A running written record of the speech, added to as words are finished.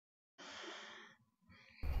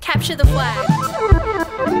Capture the flag.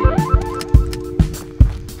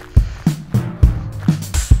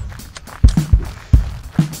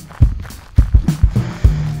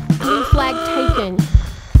 Blue flag taken.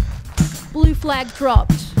 Blue flag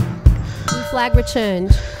dropped. Blue flag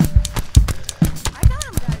returned. I got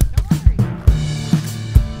him, guys. Don't worry.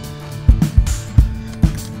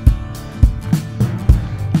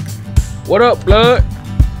 What up, blood?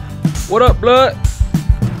 What up, blood?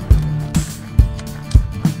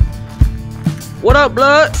 What up,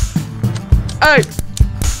 blood? Hey!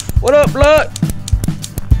 What up, blood?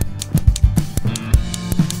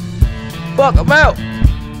 Fuck, I'm out!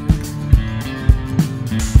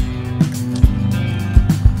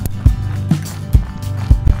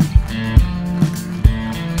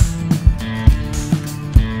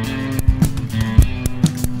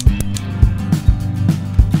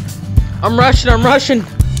 I'm rushing.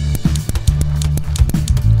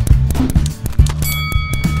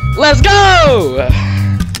 Let's go!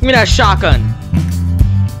 Give me that shotgun.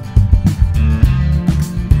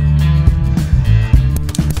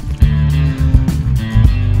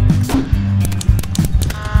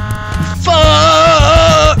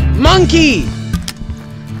 Fuck! Monkey!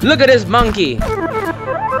 Look at this monkey.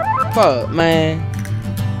 Fuck, man.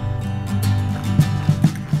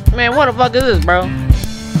 Man, what the fuck is this, bro? Okay,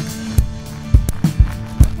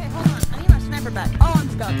 hold on. I need my sniper back. Oh, I'm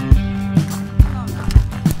stuck.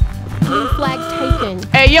 Blue flag taken.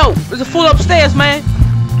 Hey, yo, there's a fool upstairs, man.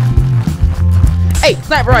 Hey,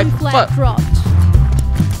 sniper rifle. Blue flag Fuck. dropped.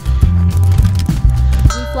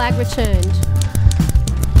 Blue flag returned.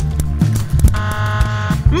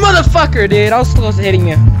 Motherfucker, dude. I was close to hitting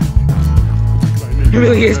you. It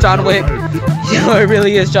really is John Wick. Yo, it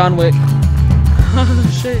really is John Wick. Oh,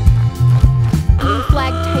 shit. Blue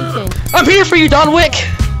flag taken. I'm here for you, John Wick.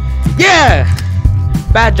 Yeah.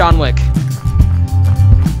 Bad John Wick.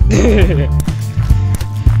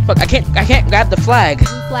 Fuck, I can't grab the flag.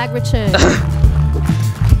 Blue flag returned.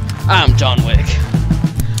 I'm John Wick.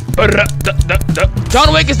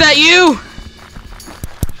 John Wick, is that you?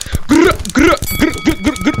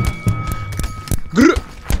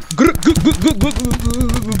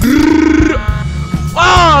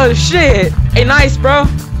 Oh shit! Hey, nice, bro.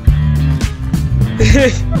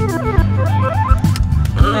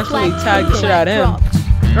 Actually tagged the shit out of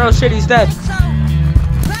him. Oh shit, he's dead. So,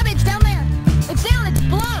 grab it. It's down there. It's down. It's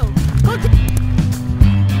below. Go to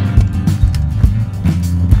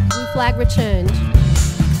Blue flag returned.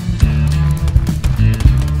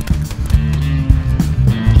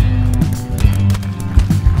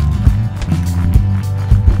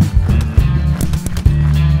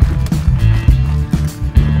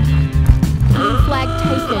 Blue flag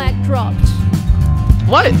taken. Flag dropped.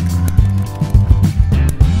 What?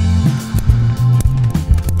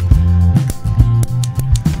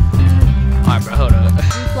 Alright, bro, hold up.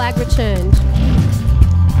 Blue flag returned.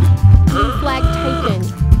 Blue flag taken.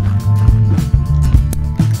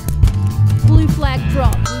 Blue flag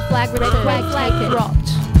dropped. Blue flag returned. Red flag dropped.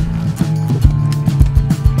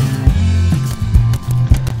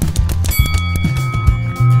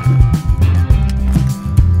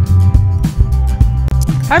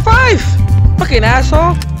 High five! Fucking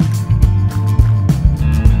asshole!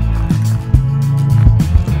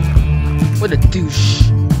 What a douche.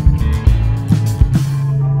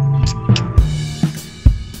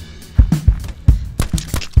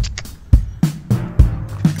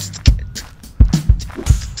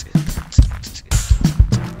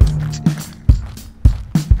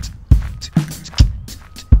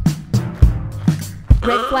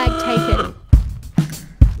 Red flag taken.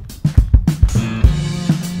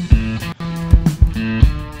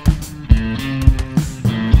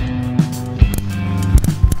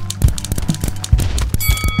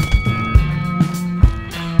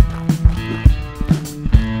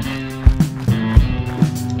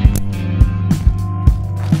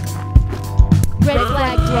 Red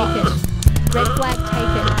flag taken. Red flag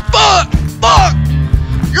taken. Fuck!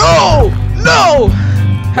 Yo! No!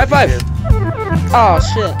 High five! Oh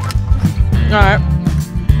shit. Alright.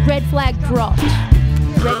 Red flag dropped.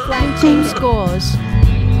 Red flag team scores.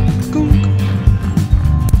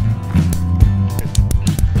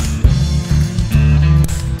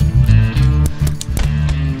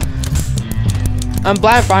 I'm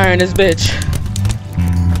blind firing this bitch.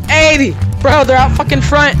 80! Bro, they're out fucking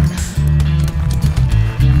front.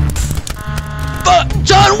 Fuck!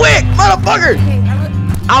 John Wick! Motherfucker! Okay,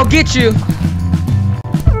 I'll get you.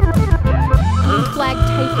 Blue flag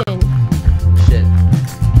taken. Shit.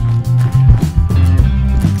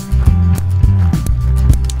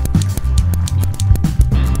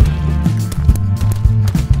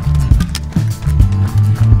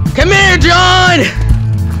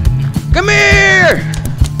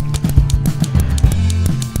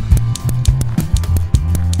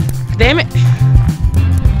 damn it.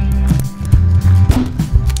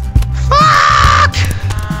 Fuck!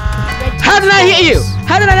 How did I hit you?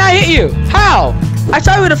 How did I not hit you? How? I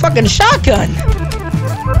shot you with a fucking shotgun.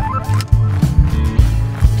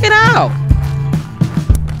 Get out.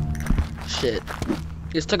 Shit.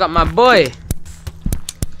 Just took out my boy.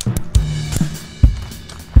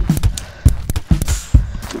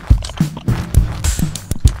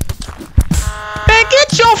 Man,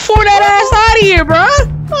 get your fool that ass out of here, bro.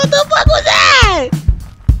 What the fuck was that?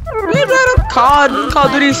 You better Call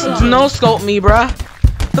of Duty no scope me, bro.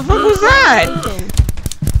 The fuck was that?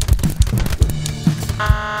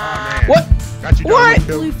 What? What?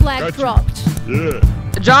 Blue flag dropped. Yeah.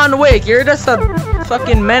 John Wick, you're just a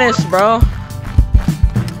fucking menace, bro.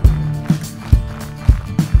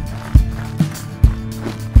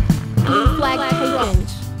 Blue flag taken.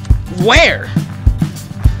 Where?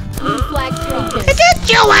 Blue flag taken. Get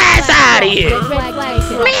your ass out of here! Red flag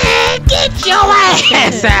taken. Man, get your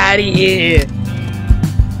ass out of here!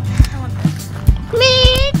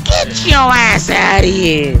 Man, get your ass out of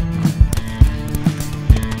here!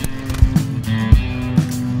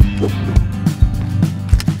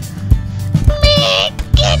 Man,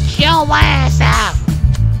 get your ass out!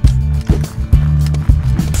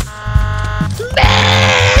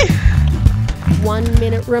 Man! 1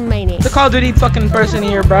 minute remaining. The Call of Duty fucking person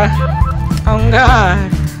here, bruh. Oh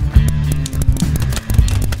god.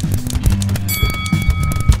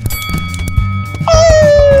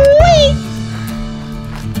 Oh wait.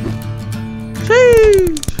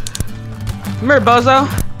 Jeez. Come here, bozo.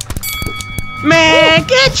 Man,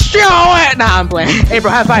 get your ass. Nah, I'm playing. Hey, bro,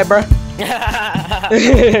 high five, bro.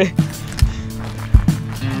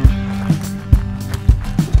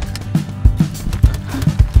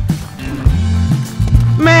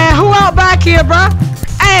 Man, who out back here, bro?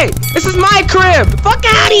 Hey, this is my crib. Fuck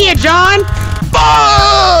out of here, John.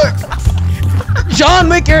 Fuck. John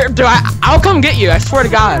Wick, dude, I'll come get you. I swear to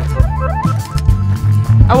God.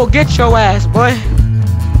 I will get your ass, boy.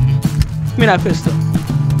 Give me that pistol.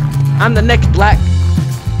 I'm the next black.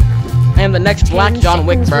 I am the next black John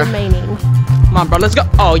Wick, bro. Remaining. Come on, bro. Let's go.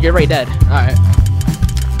 Oh, you're already dead. All right.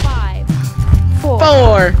 5, 4,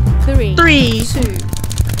 4, 3, 2,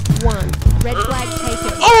 1. Red flag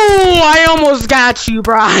taken. Oh, I almost got you,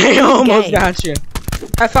 bro. I almost got you.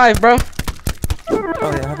 High five, bro.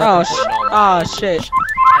 Oh, shit.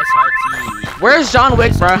 Where's John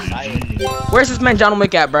Wick, bro? Where's this man John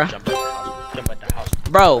Wick at, bro?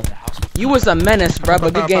 Bro, you was a menace, bro,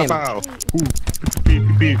 but good game.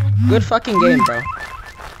 Good fucking game, bro.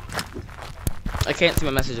 I can't see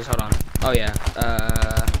my messages. Hold on. Oh yeah.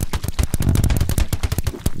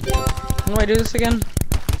 How do I do this again?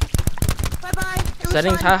 Bye-bye.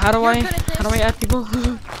 Settings. How do I add people?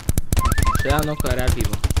 Shit, I don't know how to add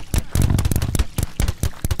people.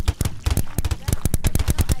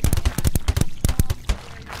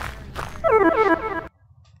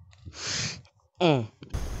 I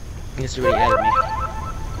guess you already added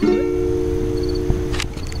me.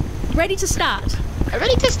 Ready to start.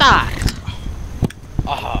 Ready to start.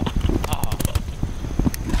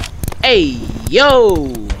 Hey, yo.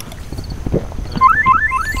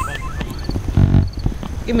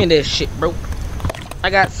 Give me this shit, bro. I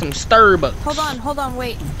got some Starbucks. Hold on,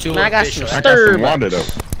 wait. I got some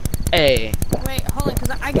Starbucks. Hey. Wait, hold on, cause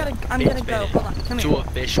I'm gonna go. Hold on, come here. Too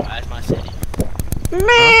official as my city.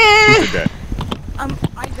 Man.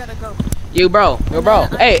 I gotta go. Yo, bro.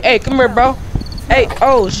 Hey, come here, bro. Hey,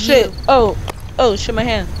 oh shit. Oh shit, my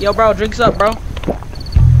hand. Yo, bro, drinks up, bro.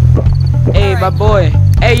 Hey, my boy.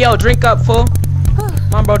 Hey, yo, drink up, fool.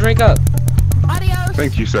 Come on, bro, drink up. Adios.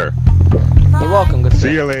 Thank you, sir. Bye. You're welcome. Good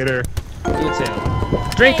See you later. You too.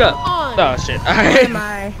 Drink up. On. Oh shit. All right. Am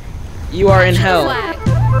I? You are in hell. Flag.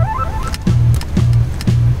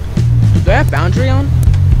 Do I have boundary on?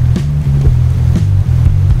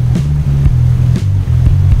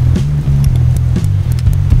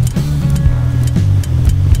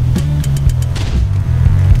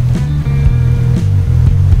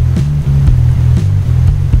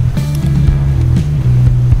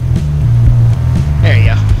 There you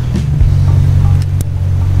go.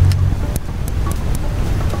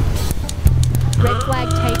 Red flag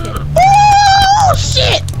taken. Oh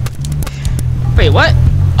shit! Wait, what?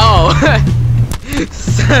 Oh,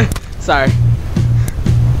 sorry.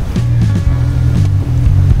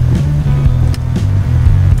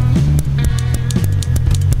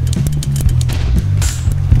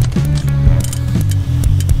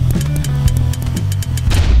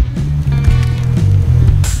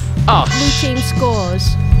 Oh, Blue team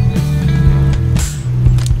scores.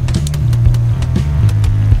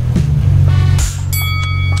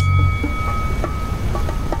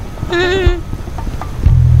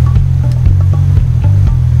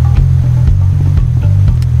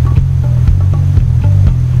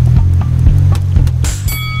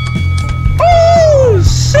 Oh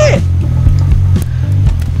shit!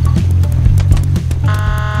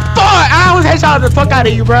 Fuck! I was headshot the fuck out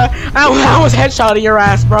of you, bro. I was headshotting your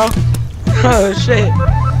ass, bro. Oh shit!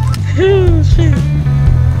 Oh shit!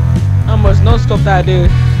 I almost no scope that dude.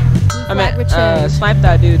 I mean, snipe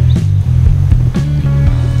that dude.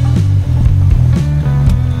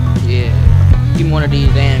 Yeah, give me one of these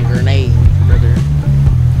damn grenades, brother.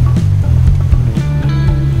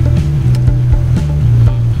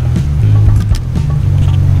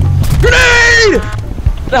 Grenade!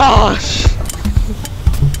 Oh,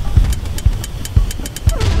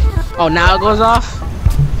 oh, now it goes off?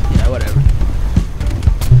 Yeah, whatever.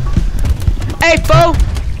 Hey, fool!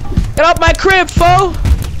 Get off my crib, fool!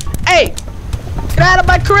 Hey! Get out of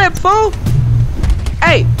my crib, fool!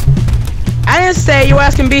 Hey! I didn't say your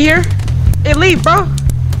ass can be here. Hey, leave, bro.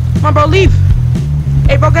 Come on, bro, leave.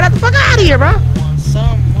 Hey, bro, get out the fuck out of here, bro.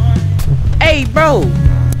 Hey, bro.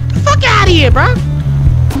 Get the fuck out of here, bro.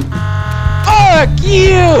 Fuck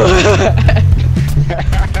you!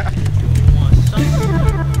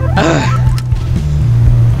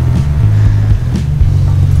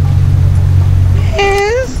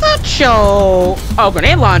 It's such a... Oh,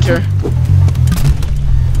 grenade launcher.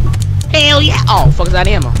 Hell yeah! Oh, fuck is that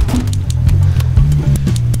ammo?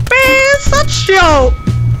 Man, such a...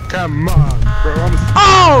 Come on, bro.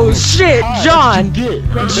 Oh shit, John!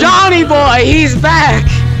 Johnny boy, he's back!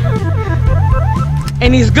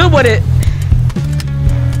 And he's good with it.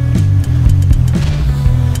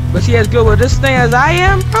 Was he as good with this thing as I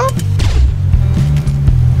am, bro?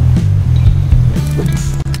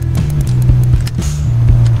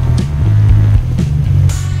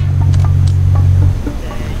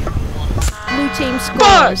 Blue team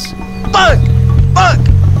scores. Fuck! Fuck!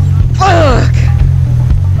 Fuck!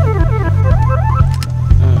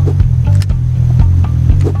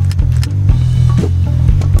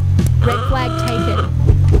 Red flag taken.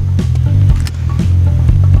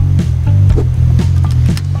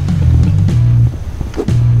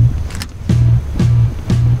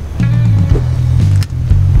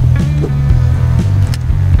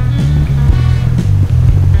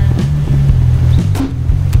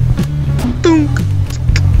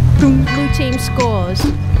 Blue team scores.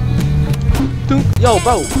 Yo,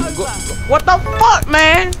 bro. What the fuck,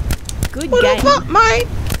 man? Good What game. the fuck, man?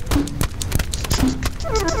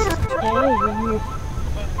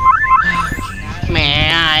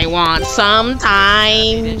 Man, I want some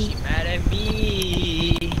time. She mad at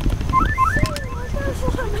me.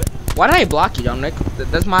 Why did I block you, Dominic?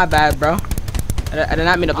 That's my bad, bro. I did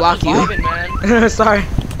not mean to block you. Vibing, man. Sorry.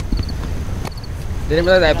 Didn't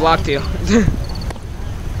realize I blocked you.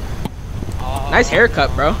 Nice haircut,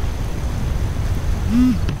 bro.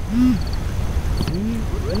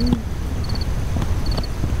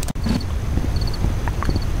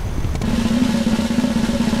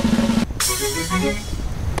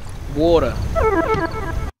 Water.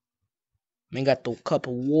 Man got the cup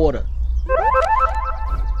of water.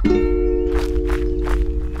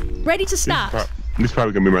 Ready to start. This is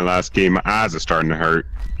probably gonna be my last game. My eyes are starting to hurt.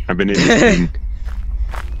 I've been in this thing.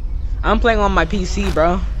 I'm playing on my PC,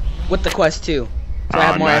 bro. With the Quest 2. So I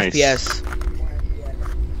have more nice. FPS.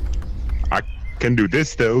 I can do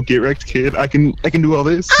this though. Get wrecked, kid. I can do all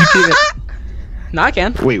this. You can't. No, I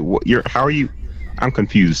can. Wait, what? How are you? I'm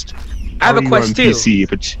confused. I have How a are Quest you 2. on PC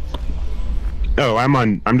if it's... Oh,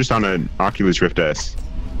 I'm just on an Oculus Rift S.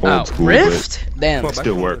 Old school, Rift? Damn. but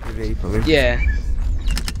still work. Yeah.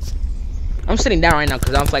 I'm sitting down right now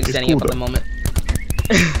because I don't feel like standing cool, up at the moment.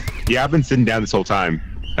 Yeah, I've been sitting down this whole time.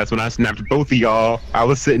 That's when I snapped both of y'all. I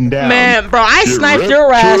was sitting down. Man, bro, I Get sniped wrecked,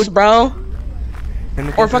 your ass, kid. bro.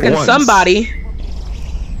 Or fucking Once. somebody.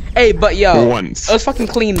 Hey, but yo, Once. it was fucking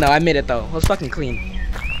clean though. I admit it though. It was fucking clean.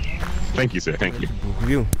 Thank you, sir. Thank you.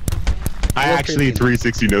 You. I actually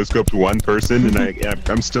 360 no scoped one person, and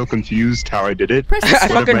I'm still confused how I did it. Press I What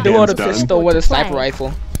have fucking my duoed a hands done? pistol with a sniper Play.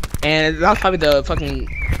 rifle, and that was probably the fucking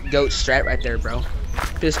goat strat right there, bro.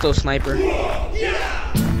 Pistol sniper.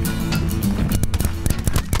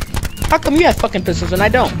 How come you have fucking pistols and I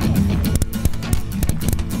don't?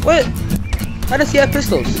 What? How does he have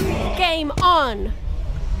pistols? Game on.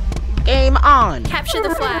 Game on. Capture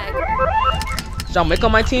the flag. Is John Wick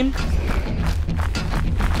on my team?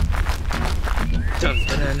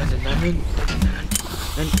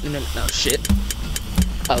 Oh shit.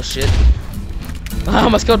 Oh shit. I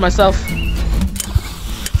almost killed myself.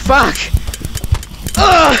 Fuck!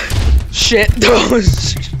 Ugh! Shit.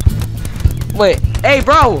 Wait. Hey,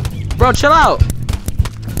 bro! Bro, chill out.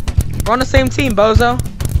 We're on the same team, bozo.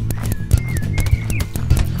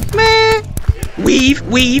 Man. Weave.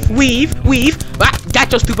 Ah,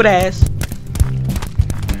 got your stupid ass.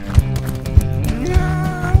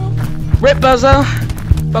 Rip, bozo.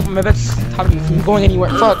 Fuck, man, that's stopping me from going anywhere.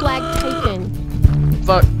 Fuck. Flag taken.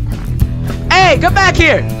 Fuck. Hey, come back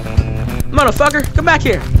here. Motherfucker, come back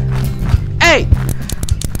here. Hey.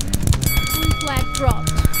 Flag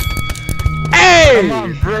dropped. Hey. Come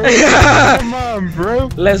on, bro. Come on, bro.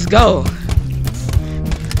 Let's go.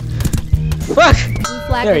 Fuck.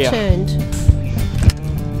 Flag There you go. returned.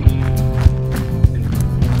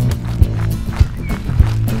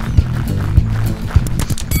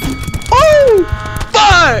 Oh!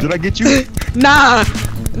 Fuck! Did I get you? Nah.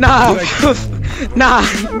 Nah. Nah.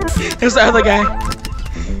 It's the other guy.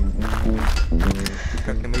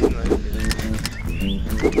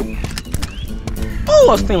 Oh,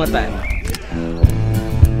 let's clean with that.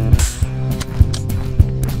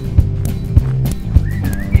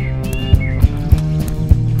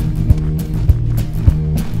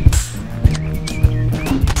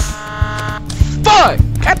 Fuck!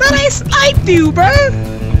 I thought I sniped you, bro.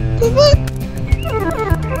 What?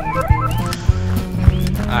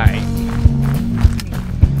 Alright.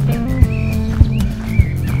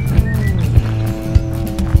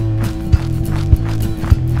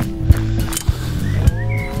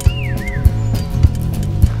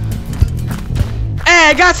 Hey,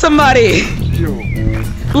 I got somebody. Yo.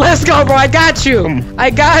 Let's go, bro. I got you. I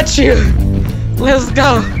got you. Let's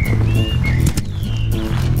go.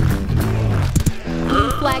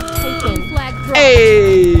 Flag taken. Flag dropped.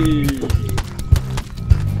 Hey.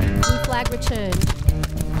 Flag returned.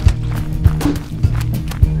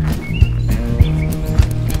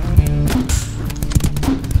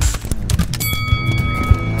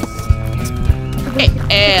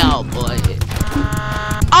 Hell, boy.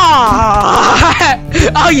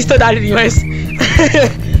 Oh, oh, you still died anyways. I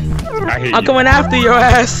hate I'm you. coming after your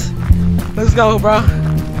ass. Let's go, bro.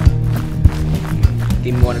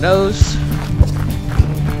 Give me one of those.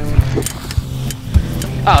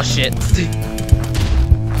 Oh shit.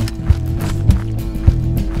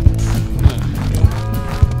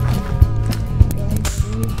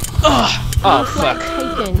 Oh Flag fuck.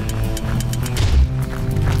 taken.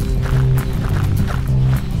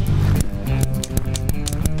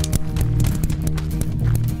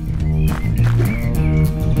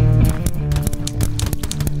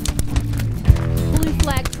 Blue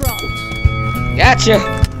flag dropped. Gotcha.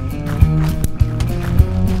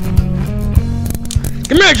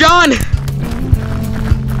 Come here, John.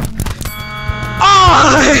 Oh!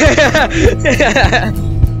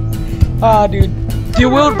 Oh, dude.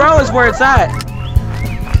 Dual bro is where it's at.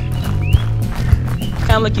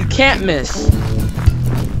 Kinda like you can't miss.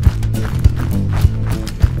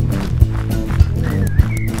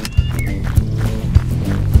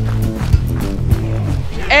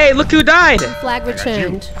 Hey, look who died. Flag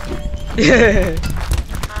returned.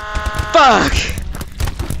 Fuck.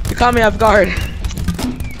 You caught me off guard.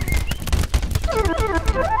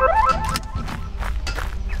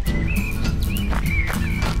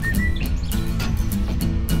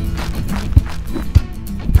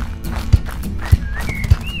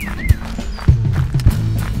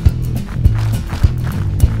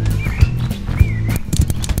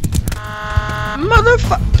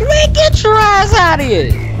 Motherfucker, man, get your ass out of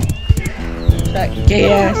here! That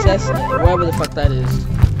gay ass, that's whatever the fuck that is.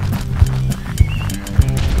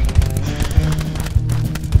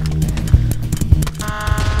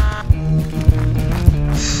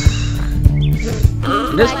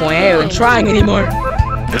 At this point, I ain't even trying anymore.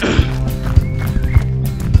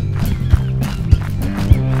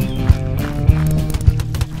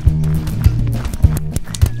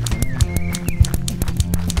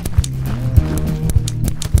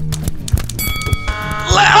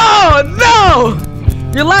 Oh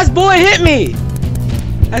no! Your last boy hit me!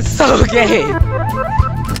 That's so gay.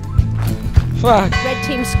 Fuck. Red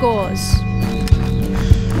team scores.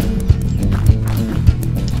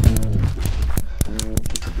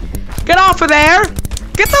 Get off of there!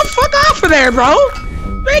 Get the fuck off of there, bro!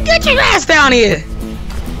 Man, get your ass down here!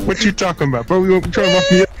 What you talking about, bro? You trying to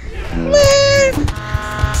lock me up? Man!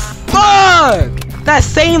 Fuck! That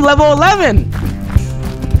same level 11!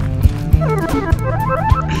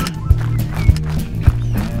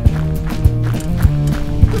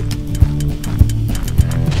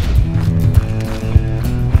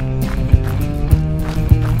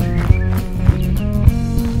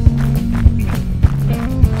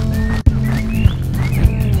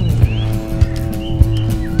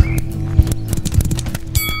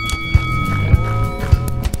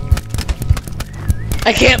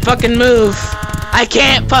 I can't fucking move. I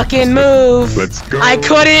can't fucking move. Let's go. I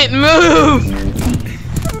couldn't move.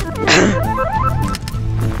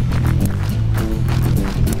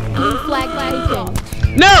 Blue flag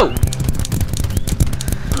taken. No.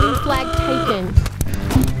 Blue flag taken.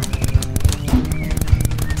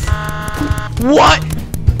 What?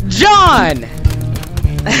 John.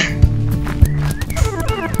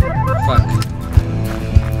 Fuck.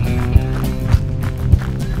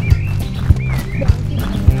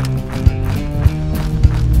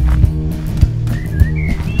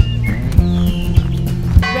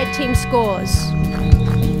 Red team scores.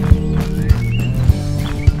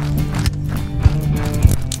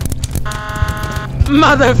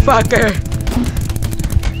 Motherfucker.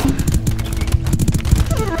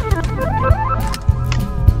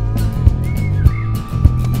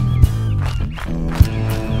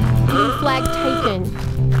 Blue flag taken.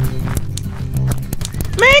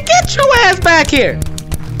 Man, get your ass back here.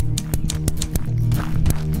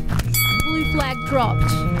 Blue flag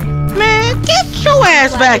dropped. Man, get your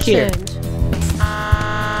ass Flag back here. returned.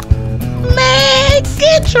 Man,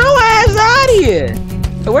 get your ass out of here.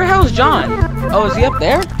 Hey, where the hell's John? Oh, is he up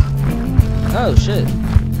there? Oh, shit.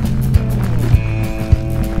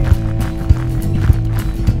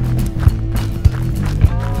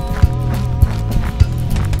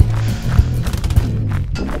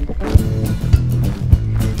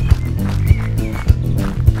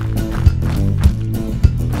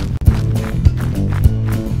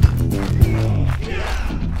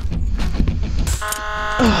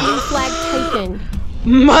 Blue flag taken.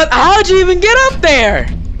 How'd you even get up there?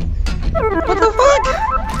 What the fuck?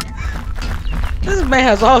 This man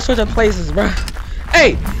has all sorts of places, bro.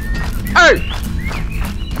 Hey! Hey!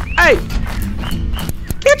 Hey!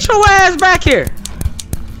 Get your ass back here!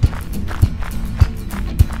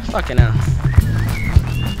 Fucking hell.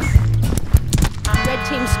 Red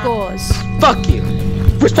team scores. Fuck you.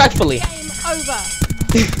 Respectfully. Game over.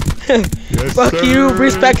 Yes, Fuck sir. you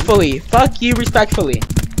respectfully. Fuck you respectfully.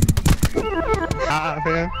 Ah,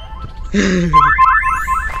 man.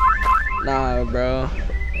 Nah, bro.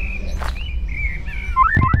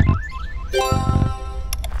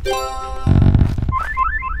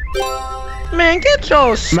 Man, get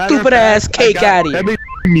your stupid ass cake out of here.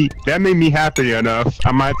 That made me happy enough.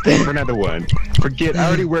 I might think for another one. Forget, I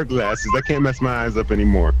already wear glasses. I can't mess my eyes up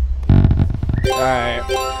anymore. Alright.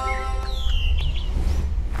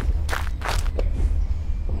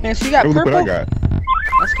 Man, so you got Oh, look purple? what I got.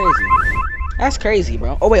 That's crazy. That's crazy,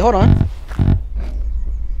 bro. Oh, wait, hold on.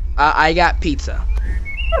 I got pizza.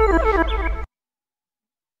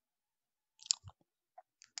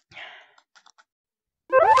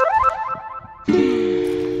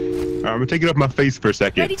 I'm gonna take it off my face for a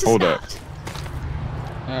second. Ready to Hold up. start.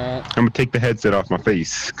 Alright. I'm gonna take the headset off my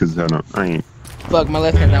face, cause I ain't. Fuck, my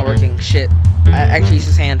left hand's not working. Shit. I actually used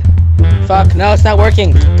his hand. Fuck, no, it's not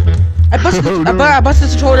working. I busted, Oh, no. I busted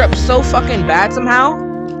this controller up so fucking bad somehow.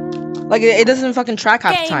 Like, it doesn't fucking track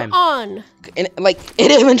half the Game time. on. And, like,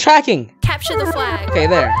 it ain't even tracking. Capture the flag. Okay,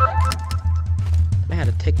 there. I had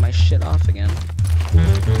to take my shit off again.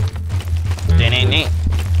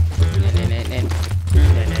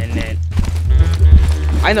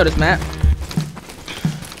 I know this map.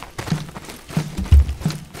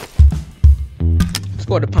 Let's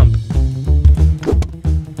go to the pump.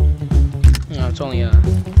 No, it's only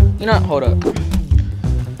you know what? Hold up.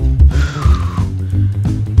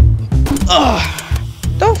 Ugh.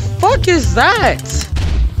 The fuck is that?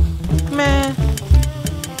 Man.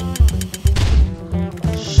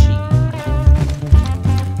 Shit.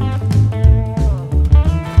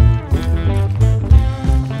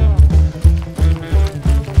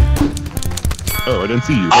 Oh, I didn't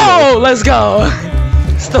see you. Oh, let's go.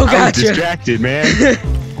 Still I was got you. distracted, man.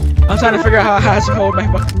 I'm trying to figure out how I should hold my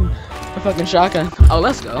fucking shotgun. Oh,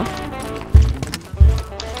 let's go.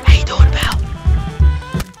 How you doing, pal?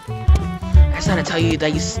 I just want to tell you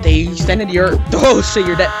that you stand in your. Oh shit,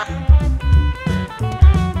 you're dead.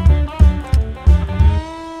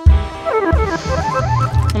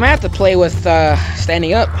 I might have to play with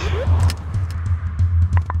standing up.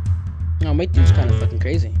 No, my dude's kind of fucking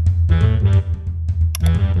crazy.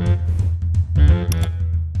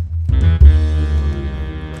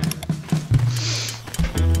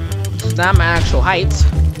 It's not my actual height,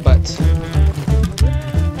 but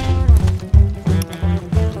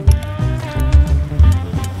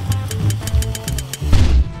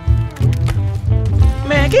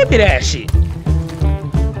man, give me that shit.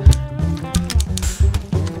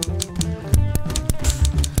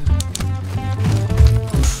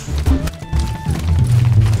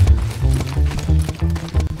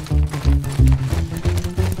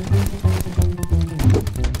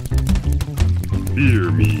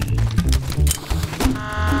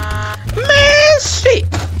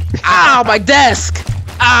 Ow, my desk!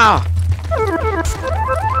 Ow!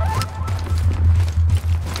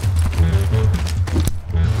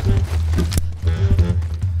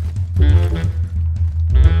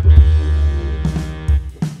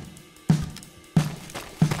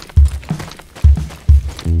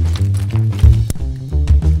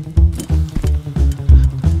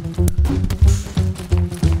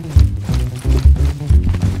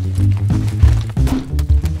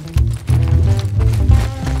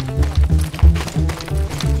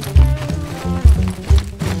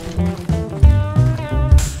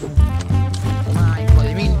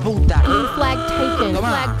 Flag taken.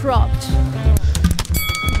 Flag dropped.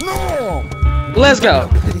 No! Let's go.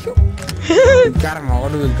 Karma,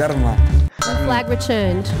 waduh, karma. Flag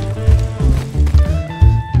returned.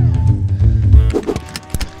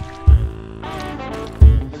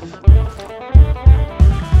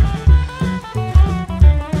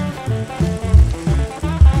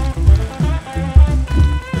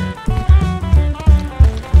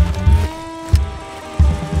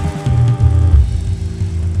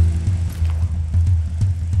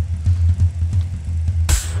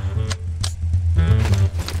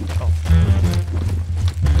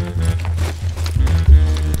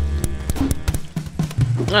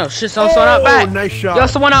 Oh shit, someone out back. Nice shot. Yo,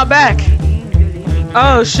 someone out back.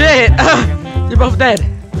 Oh shit. You're both dead.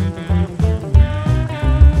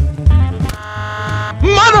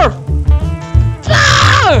 Mother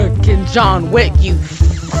fucking John Wick, you.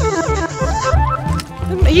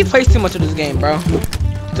 He plays too much of this game, bro.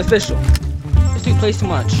 It's official. This dude plays too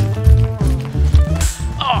much.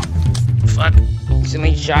 Oh, fuck.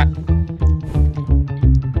 Silly shot.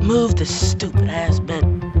 Move the stupid ass bed.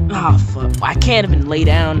 Oh fuck, I can't even lay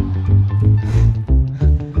down.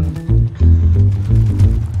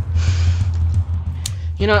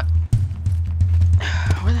 You know,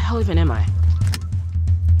 where the hell even am I?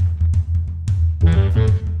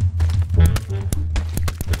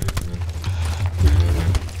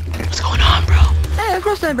 What's going on, bro? Hey,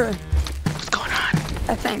 across there, bro. What's going on?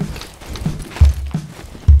 I think.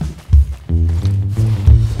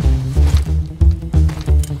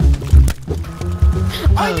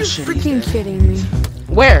 Are you shit, he's freaking dead. kidding me?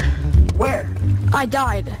 Where? Where? I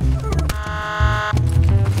died.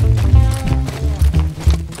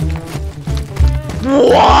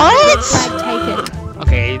 What? Flag taken.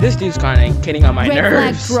 Okay, this dude's kind of getting on my Red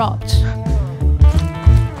nerves. flag dropped.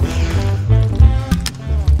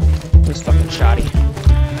 This fucking shoddy.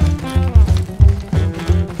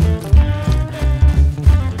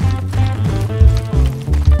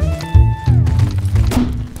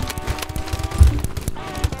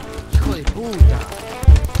 Hijo de puta.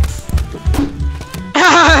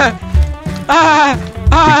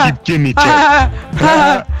 Give me check.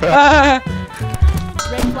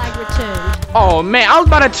 Red flag returned. Oh man, I was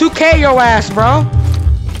about to 2K your ass, bro.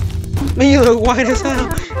 Man, you look white as hell.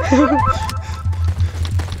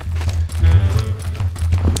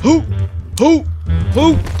 Who?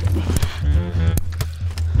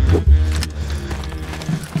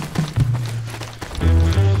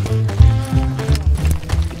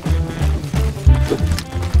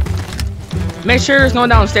 Make sure there's no one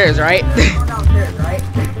downstairs, right? Downstairs, right?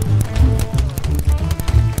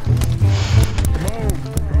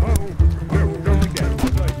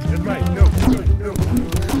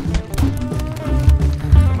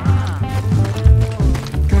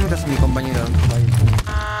 ¿Qué montas mi compañero?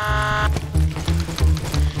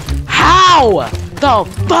 How the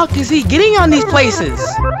fuck is he getting on these places?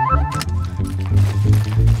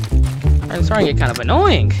 I'm starting to get kind of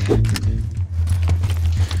annoying.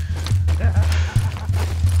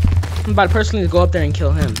 I'm about to personally go up there and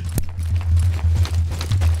kill him.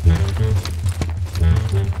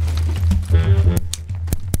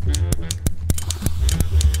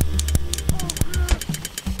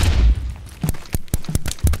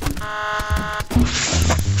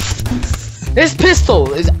 This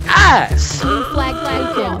pistol is ass! Blue flag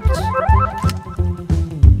dropped.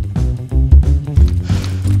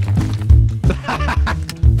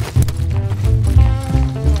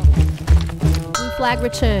 Blue flag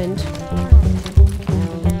returned.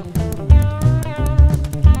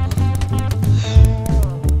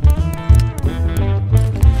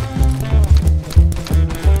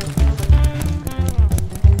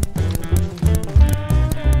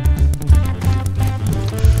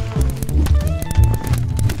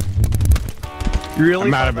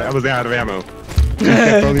 Really? I was out of ammo.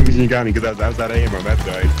 The only reason you got me because I was out of ammo. That's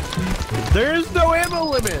right. There is no ammo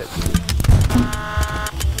limit.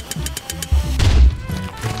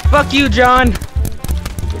 Fuck you, John!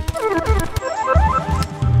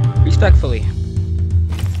 Respectfully.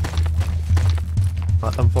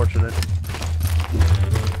 unfortunate.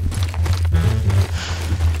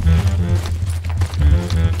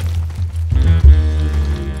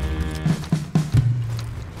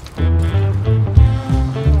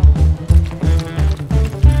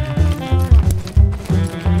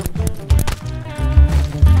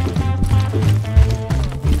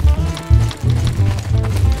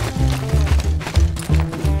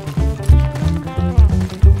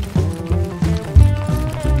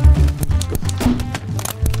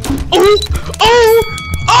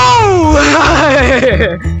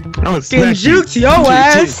 I was Getting juked your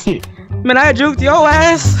ass. Man, I juked your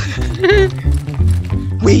ass.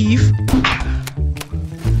 Weave.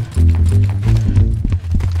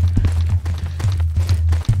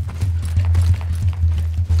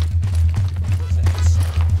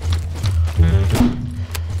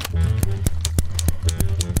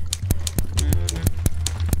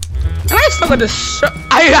 And I stuck with the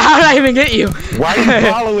how did I even get you? Why are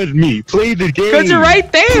you following me? Play the game. Cause you're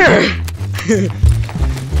right there.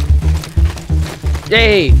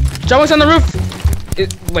 Hey, John Wick's on the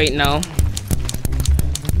roof. Wait, no.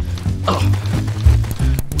 Oh.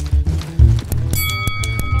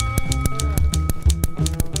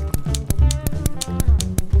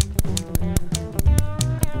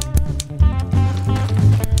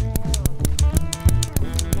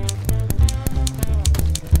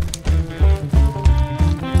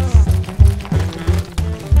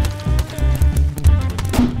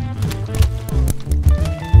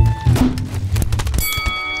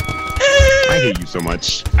 I hate you so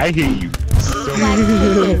much. I hate you so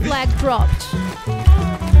much. Flag dropped.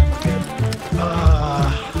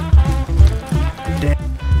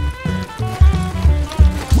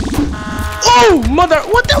 Oh, mother!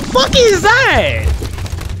 What the fuck is that?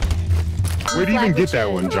 Where'd you even get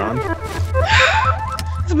that one, John?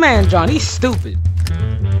 This man, John, he's stupid.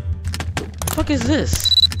 What the fuck is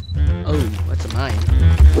this? Oh, that's a mine.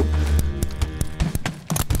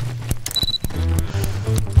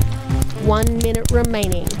 One minute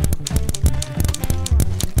remaining.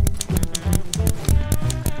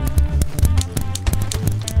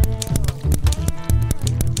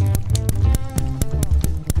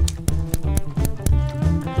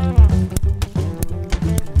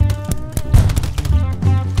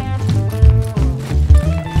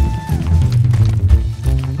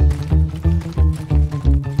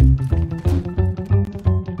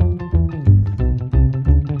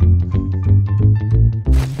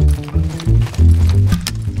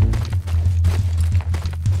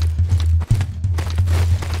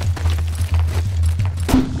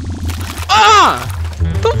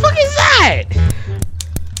 The fuck is that?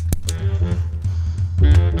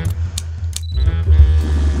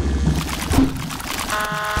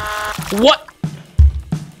 What?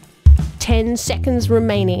 10 seconds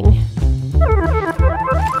remaining.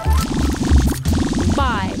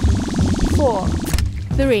 5, 4,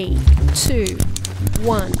 3, 2,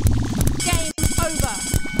 1. Game over.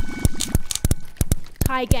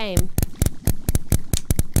 Tie game.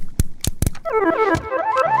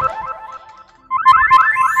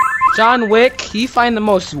 John Wick, you find the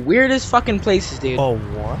most weirdest fucking places, dude. Oh,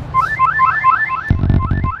 what?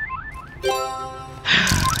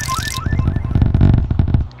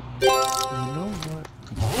 You know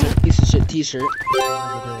what? Piece of shit t-shirt.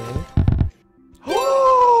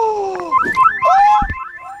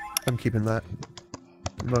 I'm keeping that.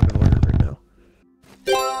 I'm not gonna wear it right now.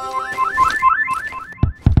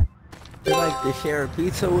 They like to share a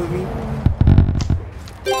pizza with me.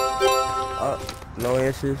 No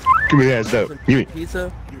answers. Give me that stuff. Give me.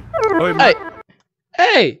 Pizza? Oh, Hey!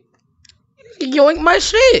 Hey! You yoink my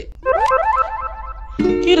shit!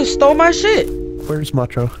 You just stole my shit! where's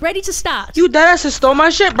Macho? Ready to start. You deadass just stole my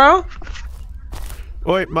shit, bro!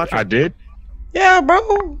 Oh, wait, Macho. I did? Yeah,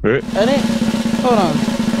 bro! Eh, That ain't... Hold on.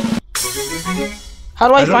 How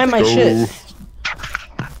do I find my go. shit?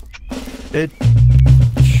 It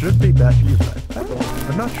should be back to you, but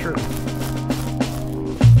I'm not sure.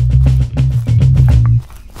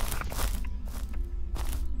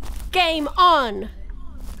 Game on.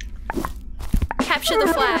 Capture the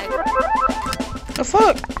flag. The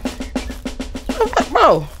fuck? The fuck,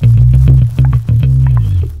 bro?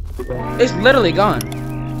 It's literally gone.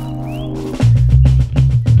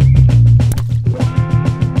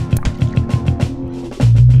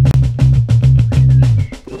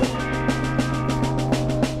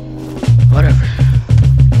 Whatever.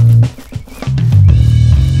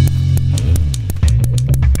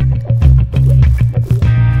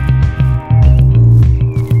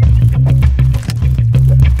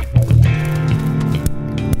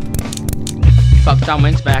 Fuck, John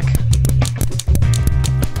Wick's back.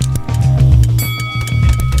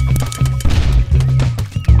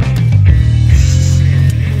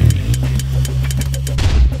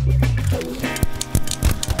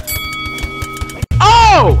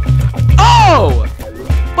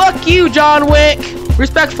 John Wick.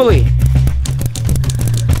 Respectfully.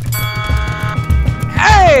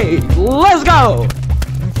 Hey, let's go.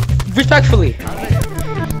 Respectfully.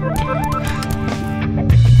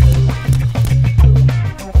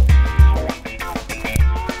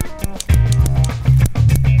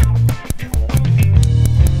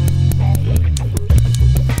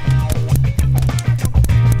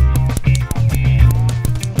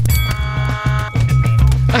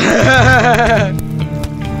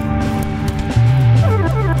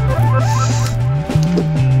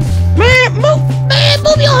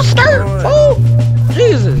 Move your skirt. Oh,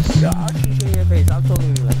 Jesus. Yo, I'll shoot you in your face. I'm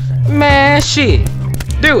totally like that. Man, shit.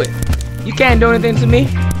 Do it. You can't do anything to me.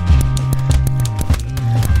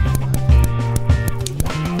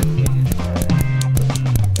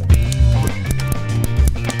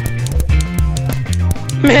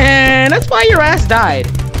 Man, that's why your ass died.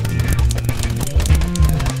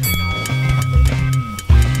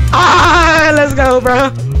 Ah, let's go, bro.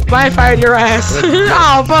 Blind fired your ass.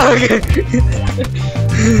 Oh, fuck.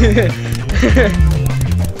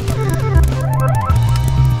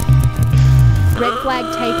 Red flag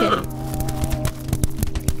taken.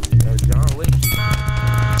 Yo, John Wick.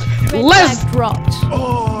 Red Let's flag dropped.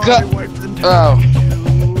 go. Oh.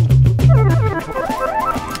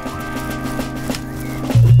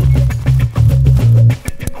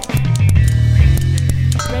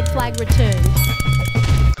 Red flag returned.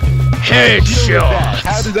 Headshot.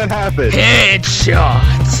 How did that happen?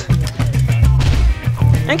 Headshot.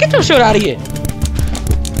 Man, get your shit out of here.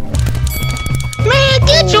 Man,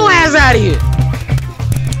 get your ass out of here.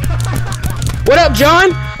 What up,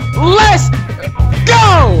 John? Let's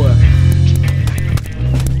go.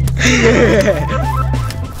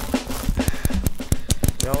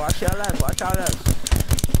 Yo, watch your left. Watch your left.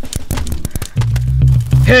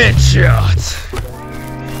 Headshot.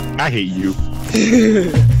 I hate you.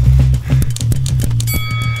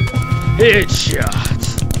 Headshot.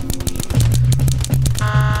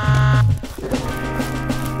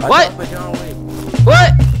 Watch What? out for John Wick.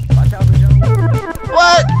 What? Watch out for John Wick.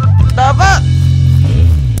 What? The fuck?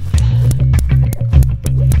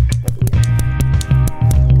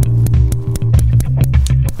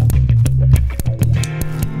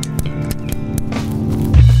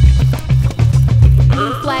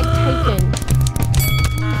 Blue flag taken.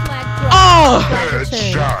 Blue flag dropped. Oh! Flag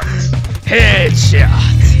returned. Headshot. Headshot.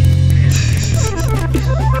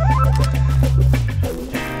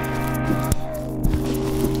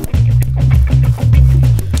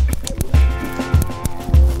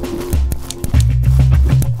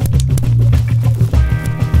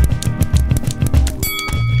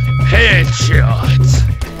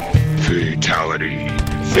 Fatality.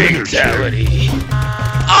 Fatality.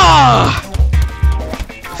 Ah!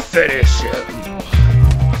 Finish him.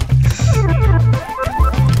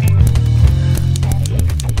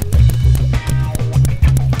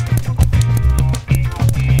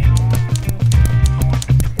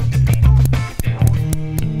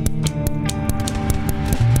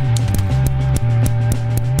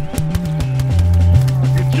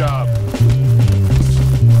 Good job.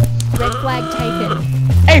 Red flag taken.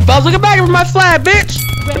 Hey, Buzz, look back at my flag, bitch!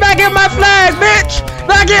 Get back at my flag, bitch!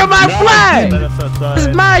 Back at my flag! This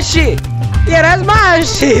is my shit! Yeah, that's my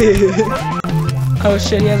shit! Oh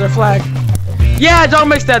shit, he has our flag. Yeah, don't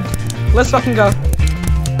mix that. Let's fucking go.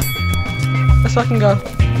 Let's fucking go.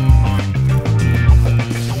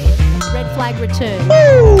 Red flag returned.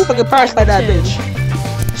 Woo! Fucking parse like that, bitch.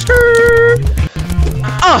 Skirt.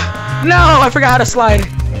 Oh, no, I forgot how to slide.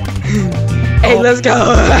 Hey, let's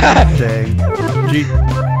go. Dang. G.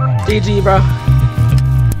 GG, bro.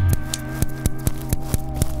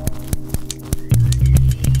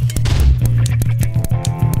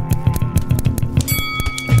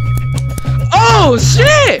 Oh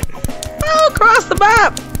shit! Oh, across the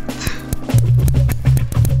map.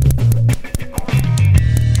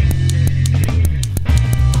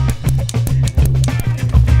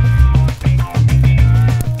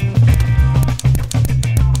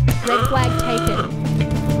 Red flag taken.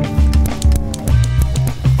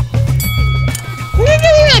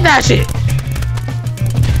 Give me that shit.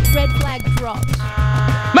 Red flag dropped.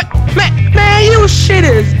 Man, you shit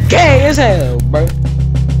is gay as hell, bro.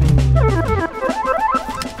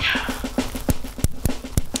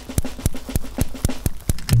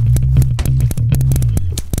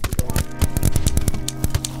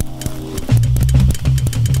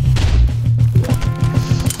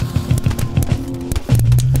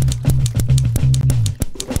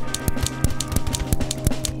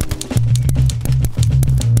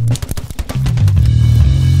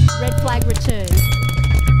 Red flag returned.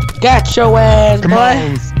 Got your ass, Come boy.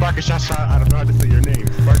 on, Sparky Shot. I don't know how to say your name.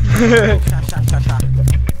 Sparky.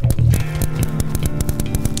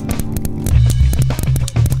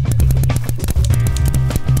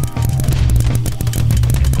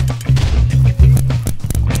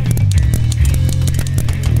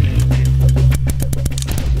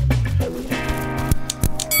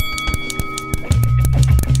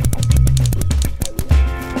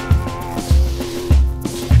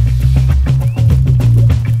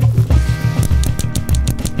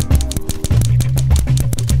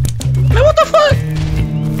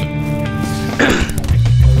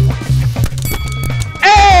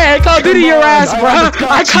 Call of Duty your ass, bro.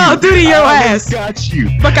 I Call of Duty your ass. Got you.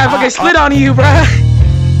 Fuck, I fucking slid on you, bro.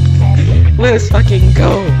 Let's fucking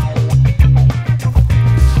go.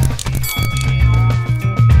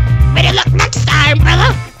 Better luck next time,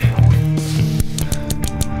 brother.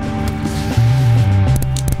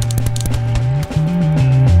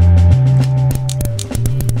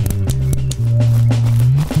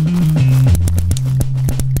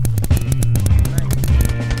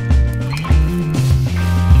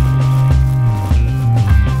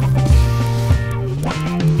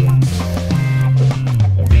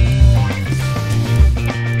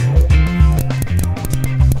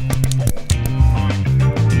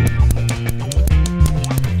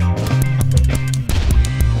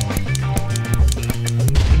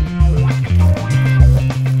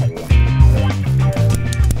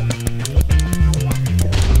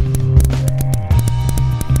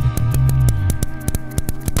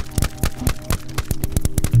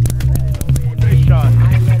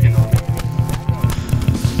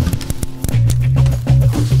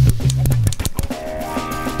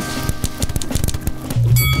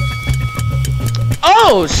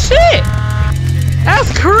 Oh shit!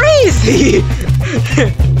 That's crazy!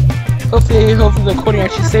 hopefully the recording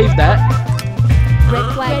actually saved that.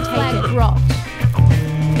 Red flag dropped.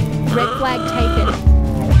 Red flag taken.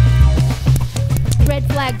 Red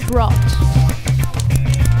flag dropped.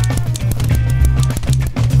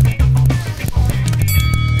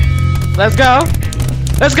 Let's go.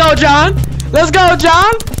 Let's go, John. Let's go,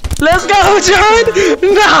 John. Let's go,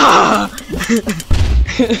 John. Nah.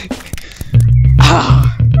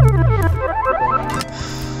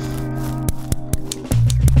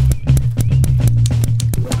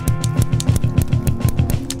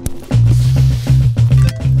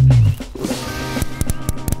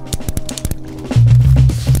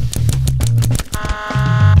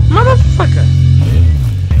 Motherfucker.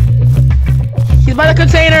 He's by the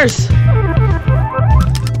containers.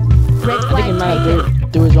 Red I think he flag might taken.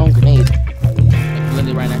 have threw his own grenade. Like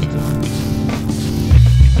literally right next to him.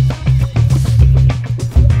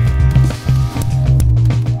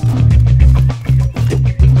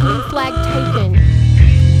 Blue flag taken.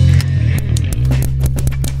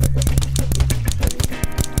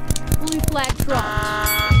 Blue flag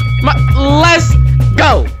dropped. Let's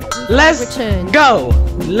go. Let's Return. go.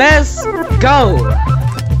 Let's go.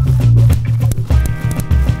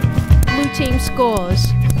 Blue team scores.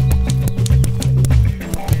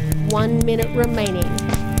 1 minute remaining.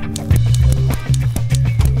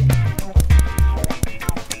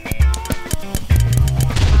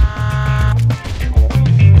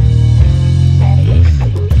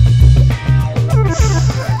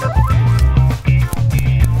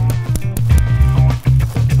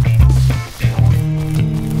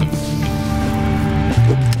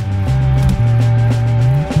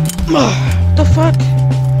 The fuck?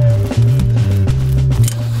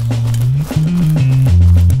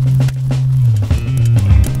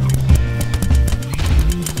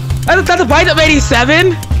 Is that the bite of 87?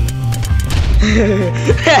 Is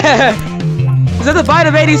that the bite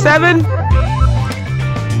of 87?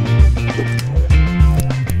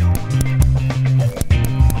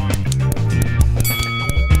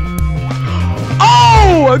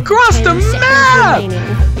 Oh, across the 10 seconds map! remaining.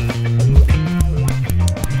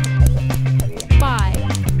 5,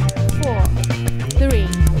 4, 3,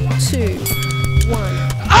 2, 1.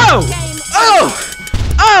 Oh! Oh!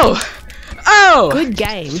 Oh! Oh! Good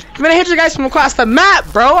game. I'm gonna hit you guys from across the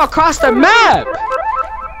map, bro! Across the map!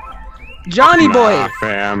 Johnny boy! Nah,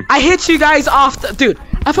 fam. I hit you guys off the- dude,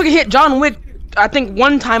 I fucking hit John Wick, I think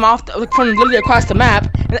one time off the, from literally across the map,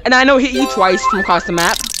 and I know hit you twice from across the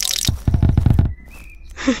map.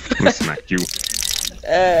 I'll smack you.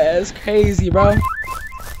 It's crazy, bro.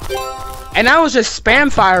 And I was just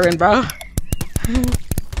spam firing, bro.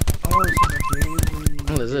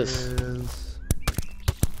 What is this?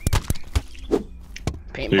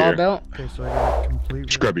 Paintball Here. belt? Okay, so I got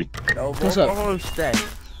complete. Scrubby. No, What's up? stay.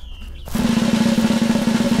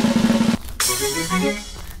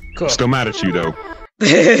 Cool. Still mad at you though.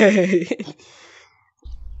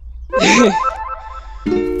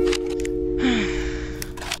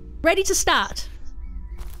 Ready to start.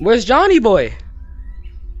 Where's Johnny boy?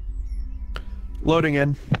 Loading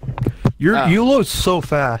in. You load so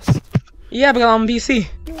fast. Yeah, because I'm on PC.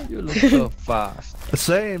 You look so fast. The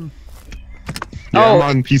same. Yeah, Oh.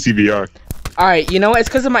 I'm on PCVR. Alright, you know what? It's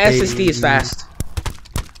because of my SSD is fast.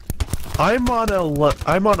 I'm on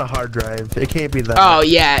a hard drive. It can't be that. Oh,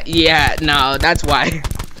 yeah, no, that's why.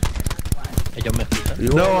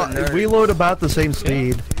 No, we load about the same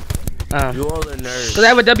speed. You all a nerd. Because I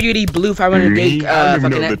have a WD Blue 500 gig, I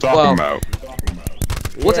don't even know fucking, what they're talking about.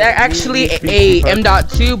 well, it's actually a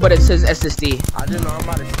M.2, but it says SSD. I didn't know I'm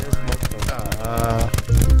about to share smoke.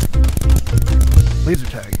 Laser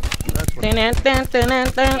tag.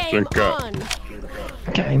 Drink up. on.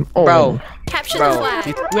 Game Bro, Capture the bro,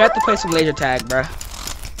 flag. we have to play some laser tag, bro.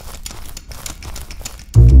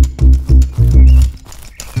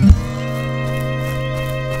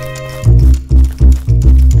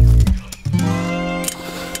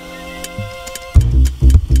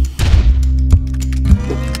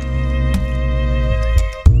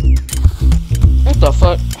 What the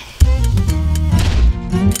fuck?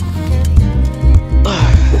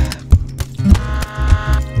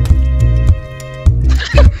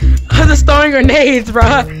 I was just throwing grenades,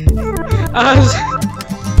 bruh.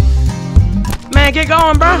 Man, get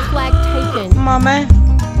going, bruh. Flag taken. Come on, man.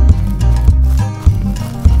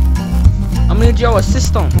 I'm gonna need your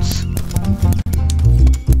assistance.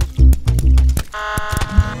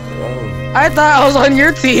 I thought I was on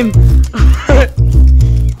your team.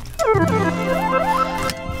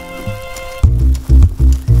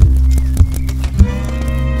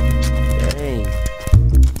 Dang.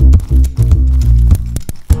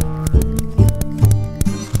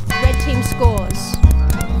 Red team scores.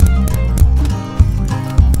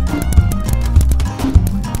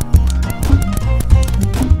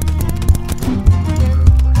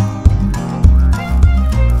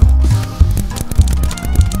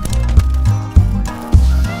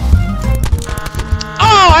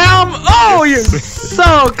 Oh, you're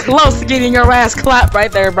so close to getting your ass clapped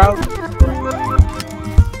right there, bro.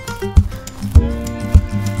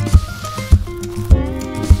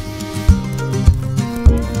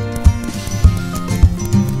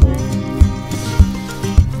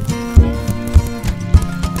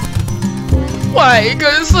 Why?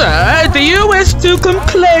 Because do you wish to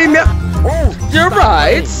complain your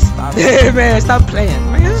rights? Man, stop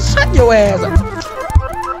playing. Man, shut your ass up.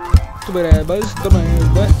 Stupid ass butt. Stupid ass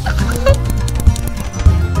butt.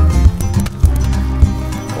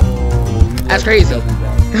 That's crazy.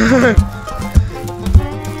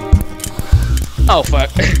 Oh fuck.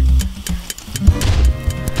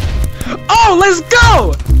 Oh, let's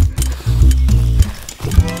go!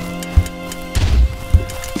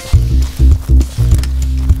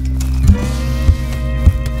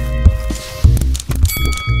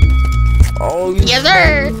 Oh, you Yes,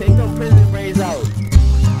 sir. Take them prison braids out.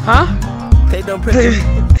 Huh? Take them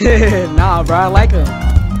prison. Nah, bro, I like him.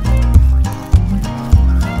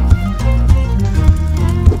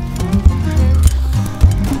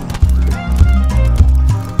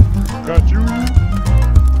 Got you.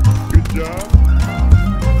 Good job.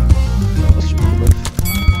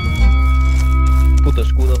 Puto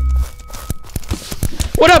escudo.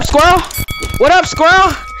 What up, squirrel? What up,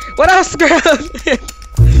 squirrel? What up, squirrel?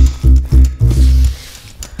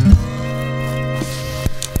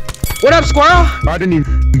 What up, squirrel? I didn't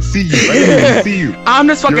even see you. I didn't even see you. I'm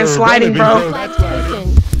just fucking You're sliding, bro. irrelevant, Flag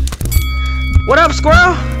taken. What up,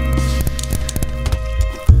 squirrel?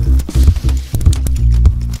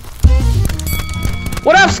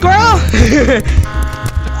 What up, squirrel?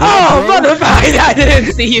 Oh, motherfucker! I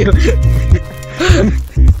didn't see you.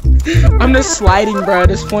 I'm just sliding, bro, at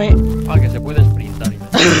this point. Ah, que se puede sprintar.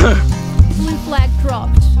 Blue flag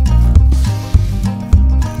dropped.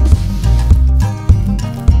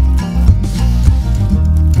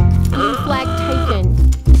 Blue flag taken.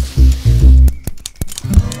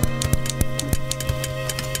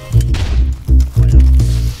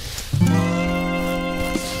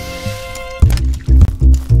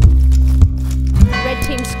 Red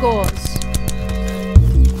team scores.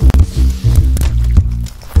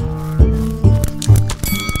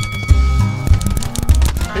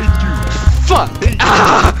 Fuck!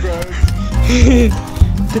 Ah!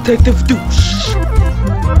 Detective douche.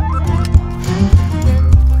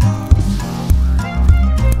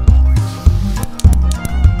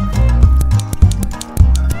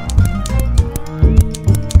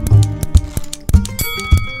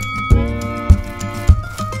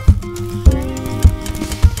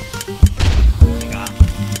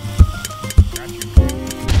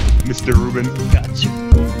 Mr. Ruben. Got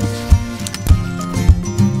you.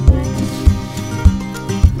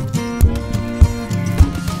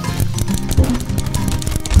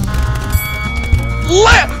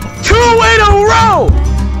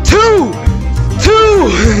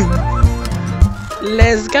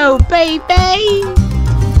 go, baby.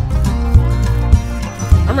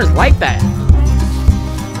 Armor's like that.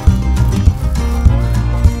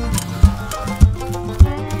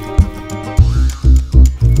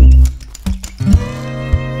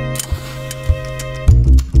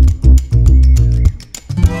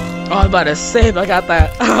 Oh, I was about to say if I got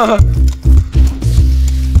that.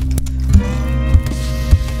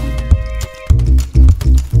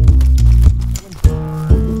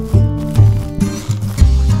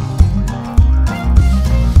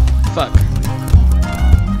 Fuck.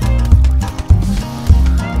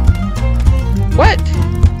 What?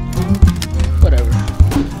 Whatever.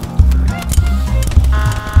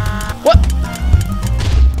 What?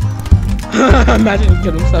 Imagine he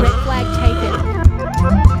killed himself. Red flag taken.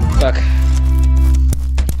 Fuck.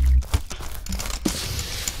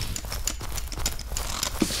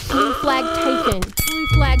 Blue flag taken. Blue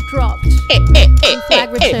flag dropped. Hey, Blue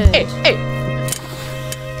flag returned. hey.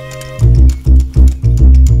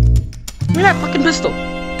 Give me that fucking pistol.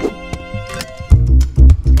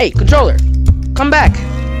 Hey, controller. Come back.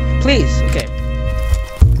 Please. Okay.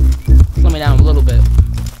 Slow me down a little bit.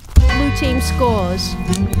 Blue team scores.